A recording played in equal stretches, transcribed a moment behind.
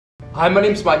Hi, my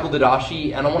name's Michael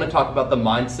Dadashi, and I want to talk about the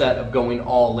mindset of going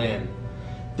all in.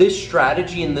 This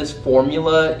strategy and this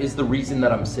formula is the reason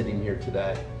that I'm sitting here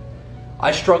today.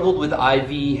 I struggled with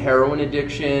IV heroin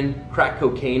addiction, crack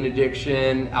cocaine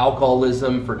addiction,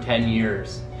 alcoholism for 10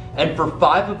 years. And for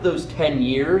 5 of those 10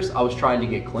 years, I was trying to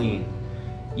get clean.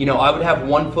 You know, I would have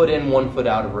 1 foot in, 1 foot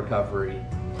out of recovery.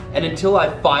 And until I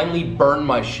finally burned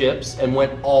my ships and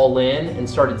went all in and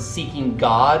started seeking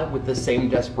God with the same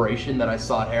desperation that I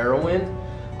sought heroin,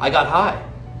 I got high.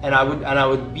 And I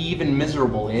would be even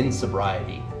miserable in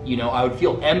sobriety. You know, I would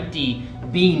feel empty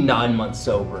being 9 months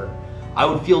sober. I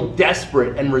would feel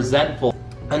desperate and resentful.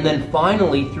 And then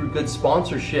finally, through good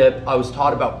sponsorship, I was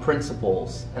taught about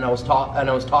principles, and I was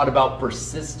taught about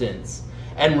persistence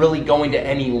and really going to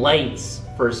any lengths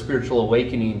for a spiritual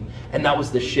awakening. And that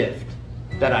was the shift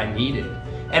that I needed.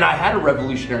 And I had a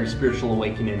revolutionary spiritual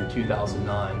awakening in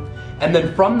 2009. And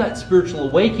then from that spiritual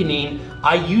awakening,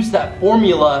 I used that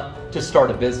formula to start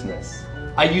a business.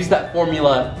 I used that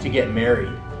formula to get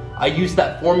married. I used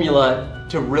that formula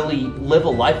to really live a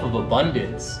life of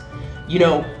abundance. You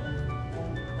know,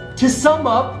 to sum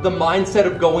up the mindset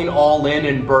of going all in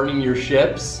and burning your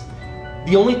ships,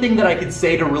 the only thing that I could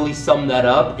say to really sum that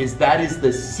up is that is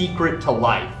the secret to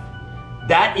life.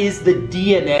 That is the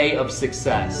DNA of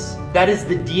success. That is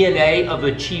the DNA of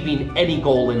achieving any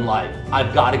goal in life.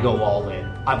 I've got to go all in.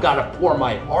 I've got to pour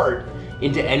my heart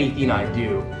into anything I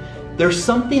do. There's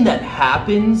something that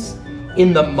happens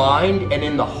in the mind and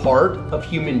in the heart of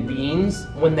human beings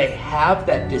when they have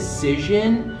that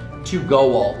decision to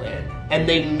go all in. And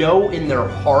they know in their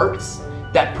hearts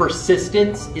that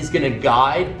persistence is going to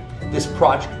guide this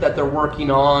project that they're working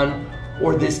on,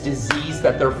 or this disease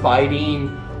that they're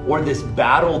fighting, or this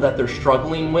battle that they're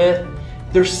struggling with.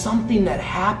 There's something that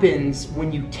happens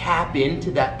when you tap into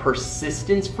that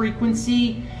persistence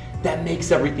frequency that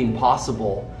makes everything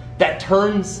possible, that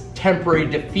turns temporary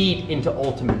defeat into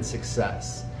ultimate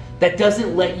success, that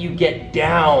doesn't let you get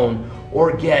down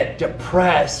or get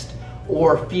depressed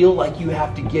or feel like you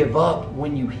have to give up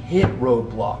when you hit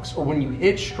roadblocks or when you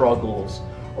hit struggles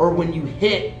or when you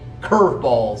hit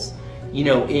curveballs, you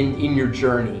know, in your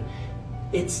journey.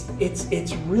 It's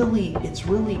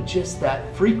really just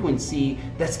that frequency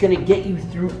that's going to get you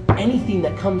through anything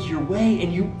that comes your way,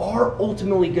 and you are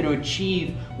ultimately going to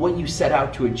achieve what you set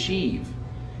out to achieve.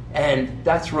 And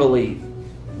that's really,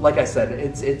 like I said,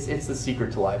 it's the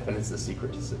secret to life, and it's the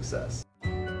secret to success.